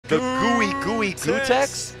the gooey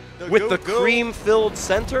Gootecks with the cream-filled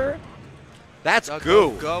center. That's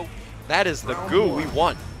goo. That is the goo we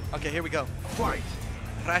want. Okay, here we go. Fight.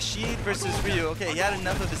 Rashid versus Ryu. Okay, he had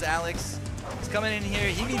enough of his Alex. He's coming in here.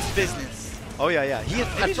 He means business. Oh, yeah, yeah.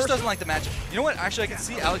 He just doesn't like the matchup. You know what? Actually, I can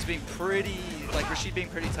see Alex being pretty, like Rashid being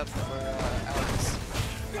pretty tough for Alex.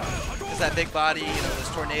 There's that big body, you know, those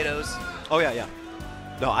tornadoes. Oh, yeah, yeah.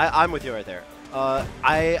 No, I'm with you right there.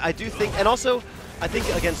 I do think, and also, I think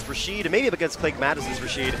against Rashid, and maybe against Clegg Madison's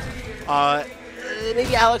Rashid,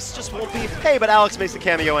 maybe Alex just won't be. Hey, but Alex makes a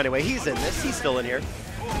cameo anyway. He's in this. He's still in here.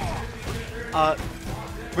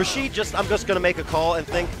 Rashid I'm just going to make a call and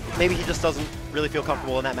think maybe he just doesn't really feel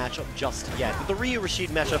comfortable in that matchup just yet. But the Ryu-Rashid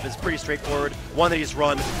matchup is pretty straightforward, one that he's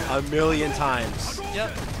run a million times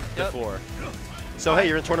before. So, hey,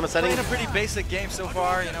 you're in tournament setting? Playing a pretty basic game so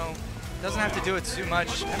far, you know. Doesn't have to do it too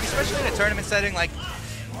much. I mean, especially in a tournament setting, like,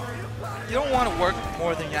 you don't want to work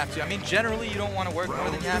more than you have to. I mean, generally, you don't want to work more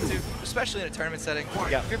than you have to, especially in a tournament setting.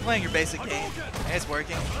 Yeah. If you're playing your basic game and it's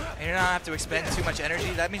working, and you're not have to expend too much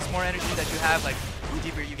energy, that means more energy that you have, like, the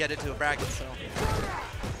deeper you get into a bracket. So,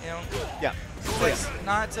 you know, yeah, it's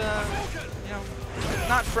not, you know,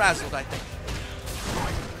 not frazzled, I think.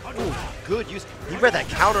 Ooh, good use. He read that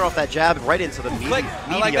counter off that jab right into the medium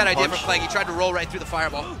I like that idea punch. for Clegg. He tried to roll right through the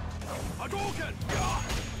fireball.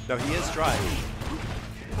 No, he is trying.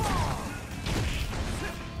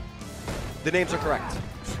 The names are correct.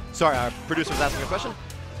 Sorry, our producer was asking a question.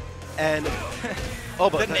 And oh,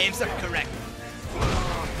 but the names are correct.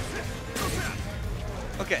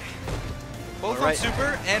 Okay. Both on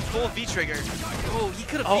super and full V-trigger. Oh, he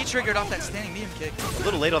could have V-triggered off that standing medium kick. A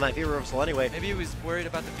little late on that V-reversal anyway. Maybe he was worried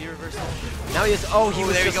about the V-reversal. Now he is, he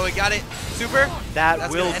was there we go, we got it. Super.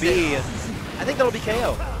 That will be, I think that'll be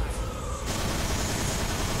KO.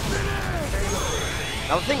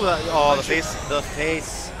 Now the thing about, the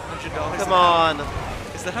face. $100. Come on.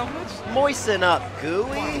 Is that how much? Moisten up,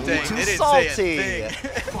 gooey. Dang, Too salty.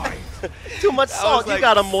 Too much salt, you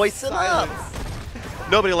gotta moisten up.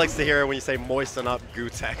 Nobody likes to hear it when you say moisten up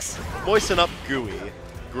Gootecks. Moisten up gooey.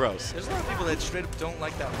 Gross. There's a lot of people that straight up don't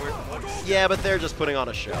like that word. Yeah, but they're just putting on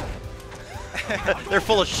a show. They're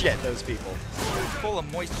full of shit, those people. Full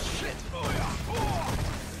of moist shit.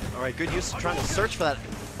 All right, good use trying to search for that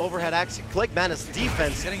overhead axe. Clegg Madison's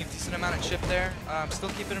defense. Getting a decent amount of chip there. Still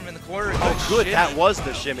keeping him in the corner. Oh, good. That was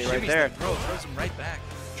the shimmy right there. Throws him right back.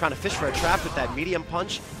 Trying to fish for a trap with that medium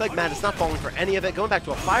punch. Clegg Madison's not falling for any of it. Going back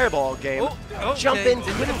to a fireball game. Jump in,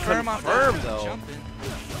 couldn't confirm though.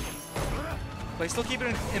 But he's still keeping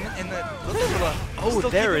him in the. Oh,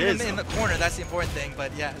 there it is. In the corner. That's the important thing.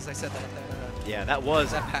 But yeah, as I said, yeah, that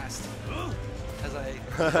passed. As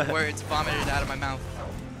the words vomited out of my mouth.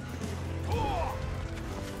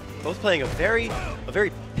 Both playing a very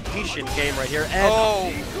patient game right here.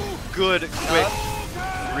 And good quick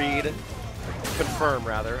read. Confirm,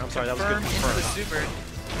 rather. I'm sorry, that was good. Confirm. Into the super.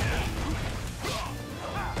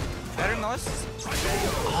 Better than this.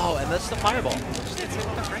 Oh, and that's the fireball.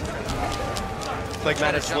 Clegg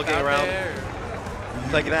Madison looking around.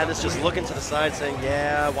 Clegg Madison just looking to the side saying,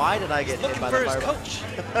 yeah, why did I get hit by the fireball? Coach.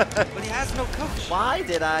 But he has no coach. Why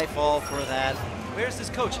did I fall for that? Where's his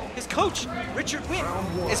coach? His coach, Richard Nguyen,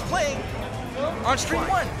 is playing on stream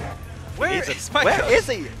 1. Where is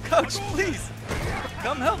he? Coach, please,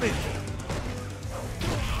 come help me.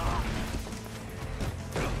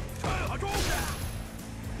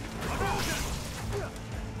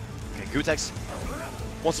 Okay, Gootecks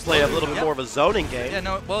wants to play a little bit more of a zoning game. Yeah,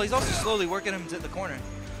 no, well, he's also slowly working him to the corner.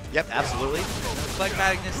 Yep, absolutely. Clegg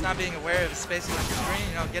Madison not being aware of his spacing on the screen,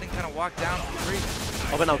 you know, getting kind of walked down for free.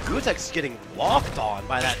 Oh, but now Gootecks is getting walked on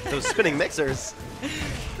by those spinning mixers.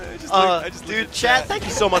 Dude, chat, thank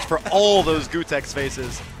you so much for all those Gootecks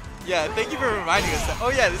faces. Yeah, thank you for reminding us that. Oh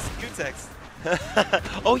yeah, this is Gootecks.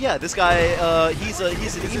 Oh yeah, this guy, he's an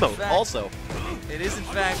emote fact, also. It is in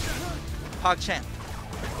fact PogChamp.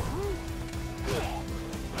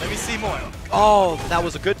 Let me see more. Oh, that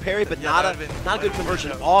was a good parry, but not a good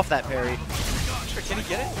conversion off that parry. Can he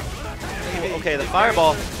get it? Okay, the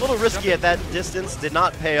fireball, a little risky at that distance, did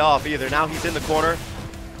not pay off either. Now he's in the corner.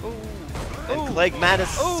 And Clegg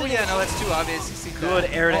Madison. Oh, yeah, no, that's too obvious. You see good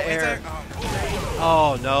air to air.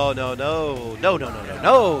 Oh, no,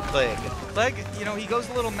 Clegg. Clegg, you know, he goes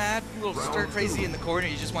a little mad, a little stir crazy in the corner.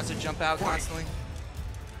 He just wants to jump out constantly.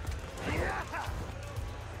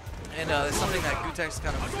 And it's something that Gootecks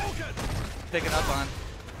kind of picking up on,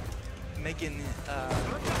 making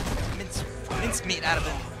mincemeat out of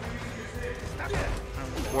him.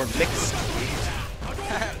 Or mixed.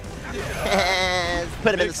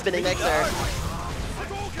 Put him in the spinning mixer. All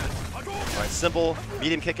right, simple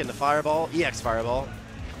medium kick into fireball, EX fireball.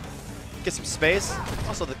 Get some space.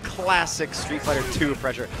 Also the classic Street Fighter 2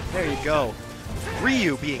 pressure. There you go.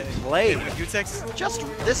 Ryu being played. With Gootecks,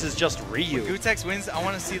 This is just Ryu. Gootecks wins. I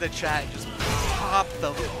want to see the chat just pop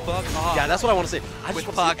the fuck off. Yeah, that's what I want to see. I With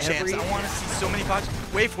just Pog want to see champs. I want to see so many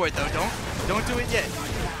Pogs. Wait for it though. Don't do it yet.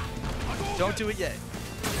 Don't do it yet.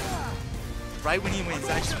 Right when he wins,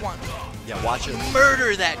 I just want Yeah, watch it.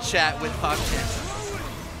 murder that chat with Pog champs.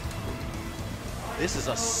 This is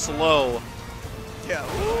a slow, Yeah.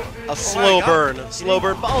 slow burn. Slow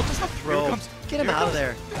burn. Oh, just a Here throw. comes- Get him here out of comes-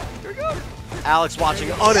 there. Here we go. Alex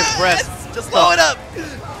watching, unimpressed. Just Blow it up.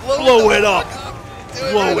 Blow it up.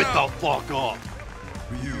 Blow it the fuck up.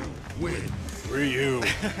 Ryu wins. Ryu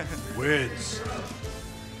wins.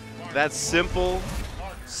 That simple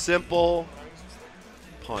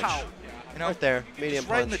punch. Pow. You know, Right there, medium just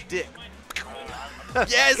right in punch. the dick.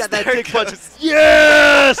 Yes, Got that there dick it punch. goes.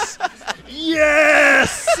 Yes!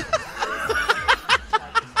 Yes!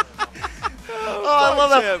 Oh, I love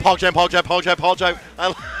that. Pog jam, pog jam, pog jam, pog jam.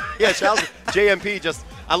 Yeah, Charles, JMP just,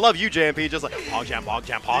 I love you, JMP, just like, pog jam, pog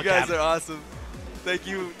jam, pog You guys jam. are awesome. Thank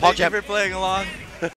you. Pog Thank you jam. for playing along.